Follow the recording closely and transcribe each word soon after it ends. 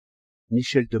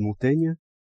Michel de Montaigne.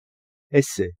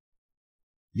 Essais.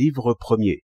 Livre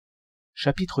 1er.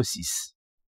 Chapitre 6.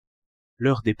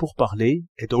 L'heure des pourparlers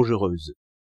est dangereuse.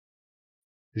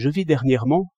 Je vis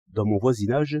dernièrement, dans mon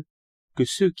voisinage, que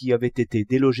ceux qui avaient été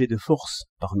délogés de force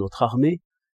par notre armée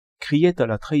criaient à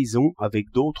la trahison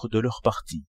avec d'autres de leur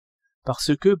parti,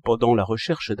 parce que, pendant la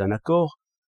recherche d'un accord,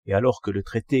 et alors que le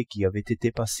traité qui avait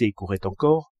été passé courait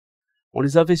encore, on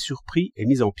les avait surpris et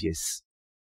mis en pièces.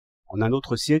 En un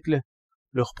autre siècle,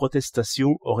 leurs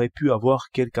protestations auraient pu avoir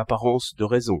quelque apparence de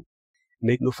raison,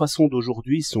 mais nos façons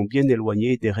d'aujourd'hui sont bien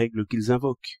éloignées des règles qu'ils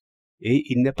invoquent, et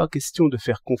il n'est pas question de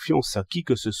faire confiance à qui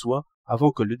que ce soit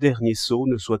avant que le dernier sceau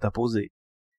ne soit apposé.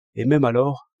 Et même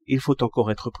alors, il faut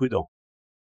encore être prudent.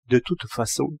 De toute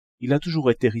façon, il a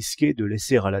toujours été risqué de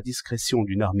laisser à la discrétion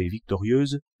d'une armée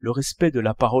victorieuse le respect de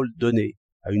la parole donnée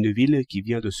à une ville qui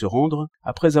vient de se rendre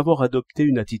après avoir adopté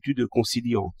une attitude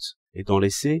conciliante, et d'en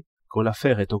laisser, quand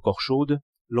l'affaire est encore chaude,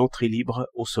 l'entrée libre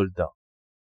aux soldats.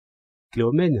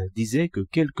 Cléomène disait que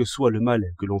quel que soit le mal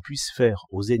que l'on puisse faire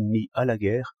aux ennemis à la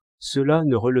guerre, cela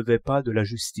ne relevait pas de la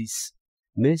justice,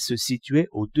 mais se situait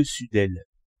au-dessus d'elle,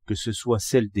 que ce soit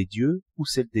celle des dieux ou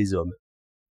celle des hommes.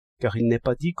 Car il n'est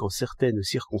pas dit qu'en certaines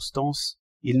circonstances,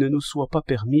 il ne nous soit pas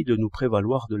permis de nous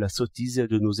prévaloir de la sottise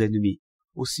de nos ennemis,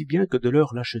 aussi bien que de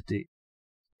leur lâcheté.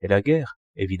 Et la guerre,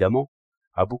 évidemment,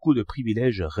 a beaucoup de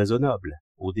privilèges raisonnables,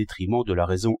 au détriment de la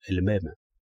raison elle-même.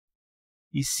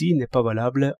 Ici n'est pas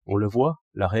valable, on le voit,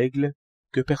 la règle,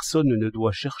 que personne ne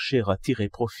doit chercher à tirer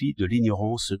profit de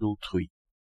l'ignorance d'autrui.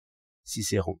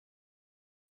 Cicéron.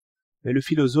 Mais le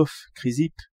philosophe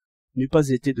Chrysippe n'eût pas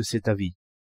été de cet avis,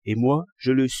 et moi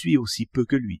je le suis aussi peu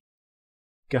que lui,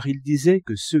 car il disait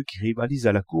que ceux qui rivalisent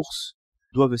à la course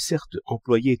doivent certes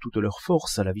employer toute leur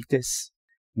force à la vitesse,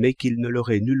 mais qu'il ne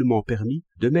leur est nullement permis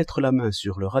de mettre la main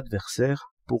sur leur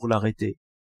adversaire pour l'arrêter,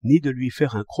 ni de lui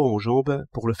faire un croc en jambe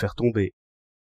pour le faire tomber.